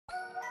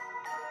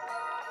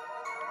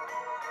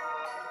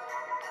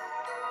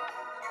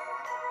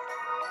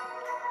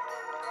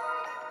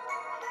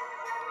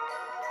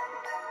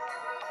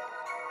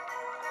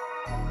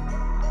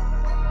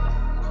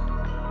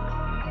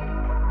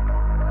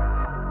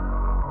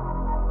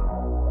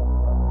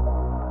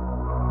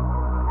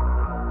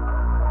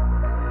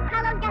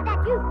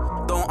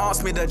Don't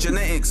ask me the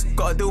genetics,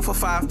 got a deal for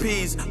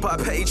 5p's, but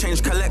a petty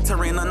change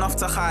collector ain't enough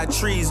to hide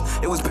trees.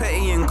 It was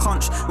petty in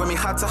conch when we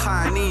had to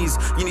high knees.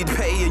 You need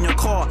petty in your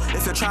car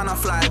if you're trying to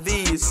fly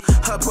these.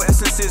 Herbal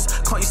essences,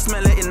 can't you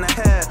smell it in the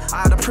hair?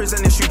 I had a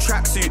prison issue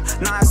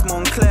tracksuit, nice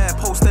Montclair.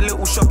 Post a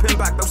little shopping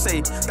bag, they'll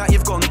say that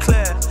you've gone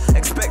clear.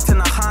 Expecting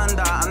a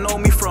handout, I know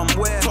me from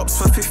where. Tops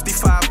for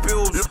 55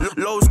 bills,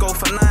 lows go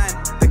for 9.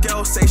 The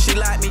girl say she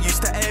like me,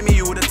 used to air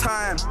me all the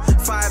time.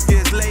 5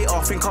 years later,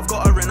 think I've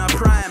got her in her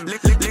prime.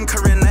 Link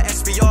her in the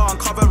SVR and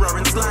cover her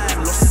in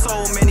slime. Lost so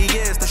many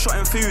years, they're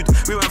shotting food,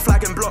 we went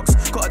flagging blocks.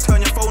 Gotta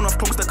turn your phone off,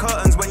 close the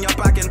curtains when you're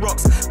bagging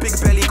rocks. Big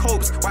belly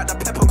copes, wipe the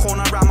peppercorn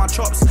around my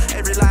chops.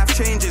 Every life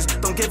changes,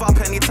 don't give up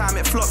anytime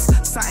it flops.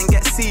 Satin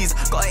gets seized,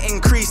 gotta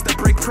increase the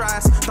brick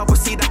price. Double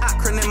C the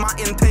acronym, my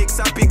intake's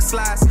a big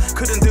slice.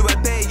 Couldn't do a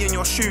day in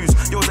your shoes,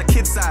 yours a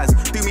kid size.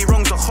 Do me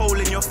wrong's a hole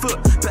in your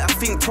foot, better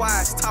think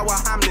twice. Tower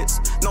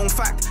Hamlets, known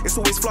fact, it's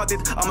always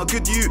flooded. I'm a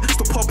good you,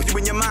 still pop you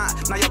in your mouth,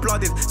 now you're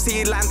blooded. See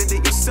you landed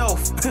it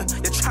yourself,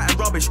 you're chatting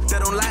rubbish. They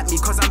don't like me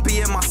cause I'm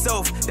being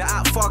myself, they're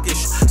out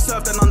foggish.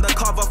 Served an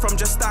undercover from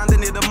just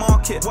standing in the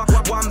market.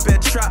 One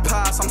bed trap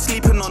house, I'm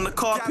sleeping on the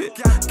carpet.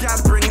 Gal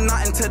bringing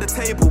nothing to the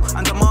table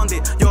and demand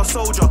it. You're a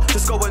soldier,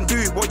 just go and do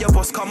what your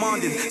boss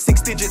commanded.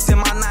 6 digits in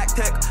my night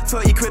tech,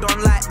 30 quid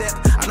on light deck.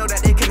 I know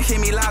that they can hear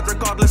me loud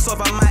regardless of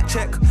a mic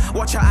check.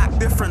 Watch her act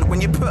different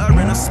when you put her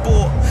in a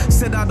sport.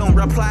 Said I don't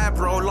reply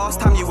bro, last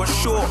time you were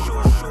short.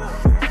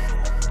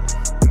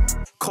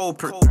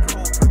 Culprit.